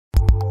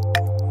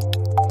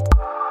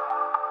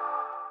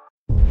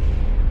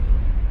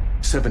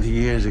70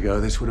 years ago,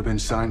 this would have been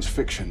science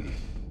fiction.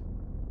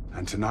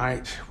 And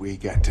tonight, we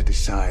get to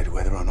decide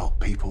whether or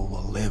not people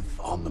will live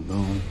on the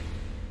moon,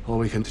 or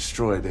we can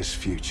destroy this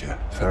future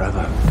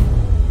forever.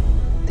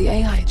 The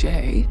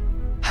AIJ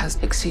has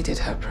exceeded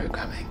her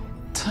programming.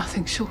 It's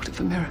nothing short of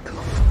a miracle.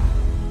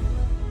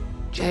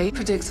 Jay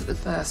predicts that the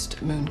first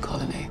moon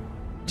colony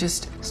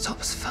just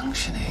stops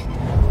functioning.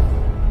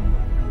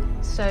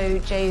 So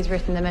Jay's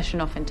written the mission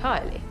off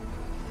entirely?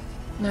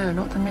 No,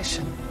 not the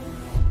mission.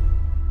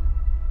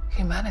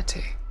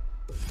 Humanity.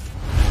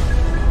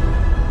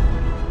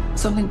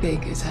 Something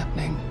big is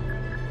happening.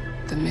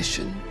 The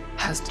mission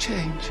has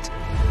changed.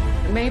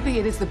 Maybe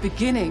it is the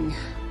beginning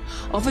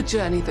of a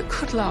journey that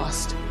could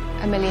last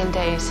 1,000,000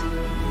 days.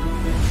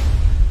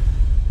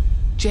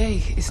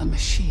 Jay is a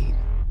machine.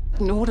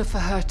 In order for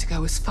her to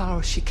go as far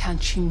as she can,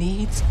 she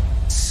needs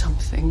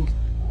something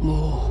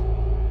more.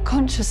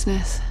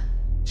 Consciousness.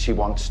 She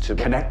wants to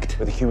connect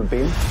with a human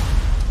being.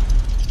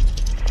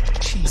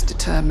 She's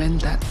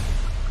determined that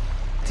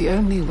the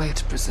only way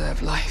to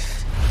preserve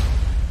life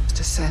is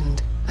to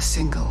send a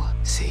single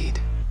seed.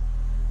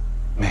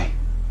 Me.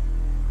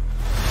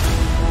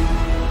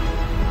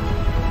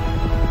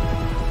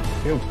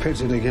 You're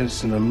pitted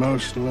against an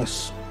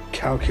emotionless,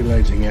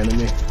 calculating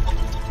enemy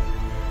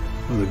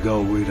with a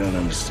goal we don't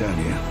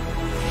understand yet.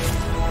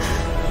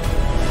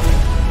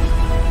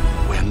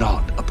 We're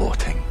not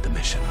aborting the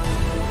mission.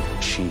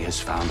 She has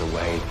found a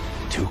way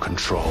to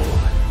control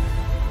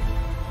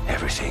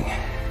everything.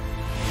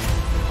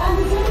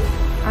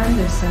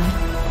 Anderson.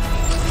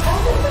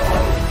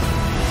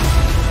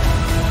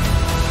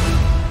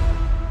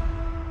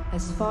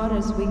 As far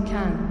as we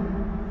can.